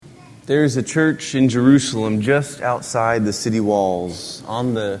There's a church in Jerusalem just outside the city walls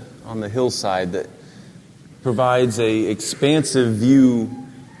on the hillside that provides an expansive view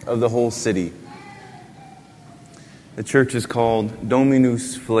of the whole city. The church is called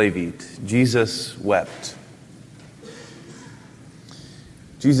Dominus Flevit. Jesus wept.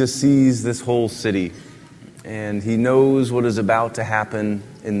 Jesus sees this whole city, and he knows what is about to happen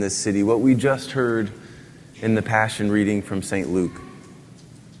in this city, what we just heard in the Passion reading from St. Luke.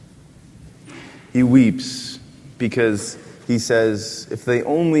 He weeps because he says, if they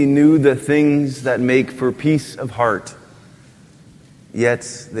only knew the things that make for peace of heart,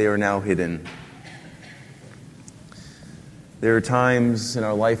 yet they are now hidden. There are times in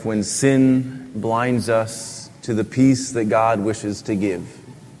our life when sin blinds us to the peace that God wishes to give.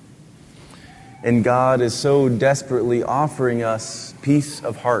 And God is so desperately offering us peace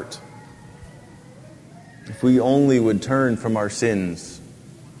of heart. If we only would turn from our sins.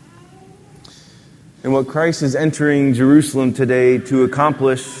 And what Christ is entering Jerusalem today to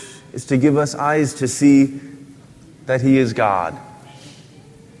accomplish is to give us eyes to see that He is God.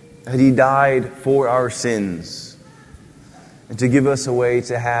 That He died for our sins. And to give us a way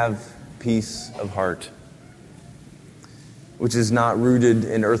to have peace of heart, which is not rooted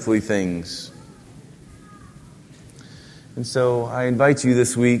in earthly things. And so I invite you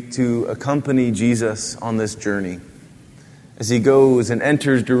this week to accompany Jesus on this journey as He goes and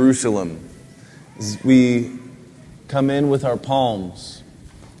enters Jerusalem. As we come in with our palms,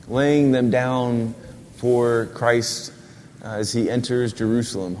 laying them down for Christ as He enters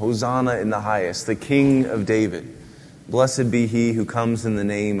Jerusalem. Hosanna in the highest, the King of David. Blessed be He who comes in the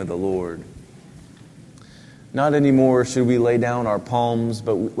name of the Lord. Not anymore should we lay down our palms,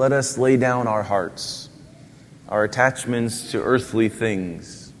 but let us lay down our hearts, our attachments to earthly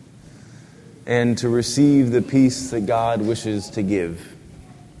things, and to receive the peace that God wishes to give.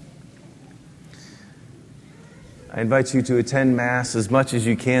 I invite you to attend Mass as much as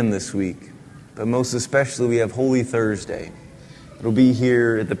you can this week, but most especially we have Holy Thursday. It'll be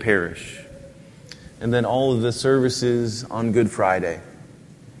here at the Parish. And then all of the services on Good Friday.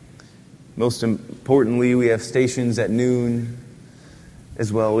 Most importantly, we have stations at noon,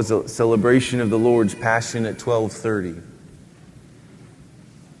 as well as a celebration of the Lord's Passion at 12:30.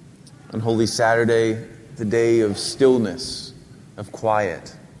 On Holy Saturday, the day of stillness, of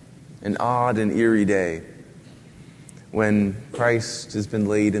quiet, an odd and eerie day, when Christ has been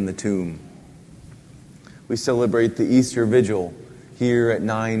laid in the tomb. We celebrate the Easter Vigil here at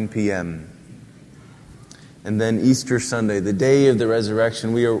 9 p.m. And then Easter Sunday, the day of the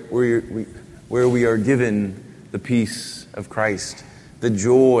resurrection, where we are given the peace of Christ, the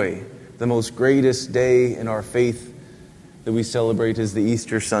joy, the most greatest day in our faith that we celebrate is the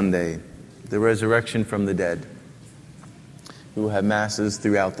Easter Sunday, the resurrection from the dead. We will have masses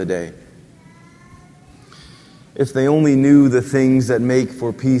throughout the day. If they only knew the things that make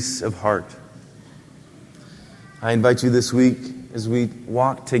for peace of heart. I invite you this week as we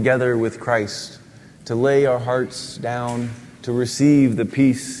walk together with Christ to lay our hearts down, to receive the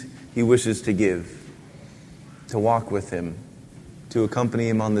peace He wishes to give, to walk with Him, to accompany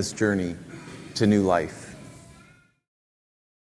Him on this journey to new life.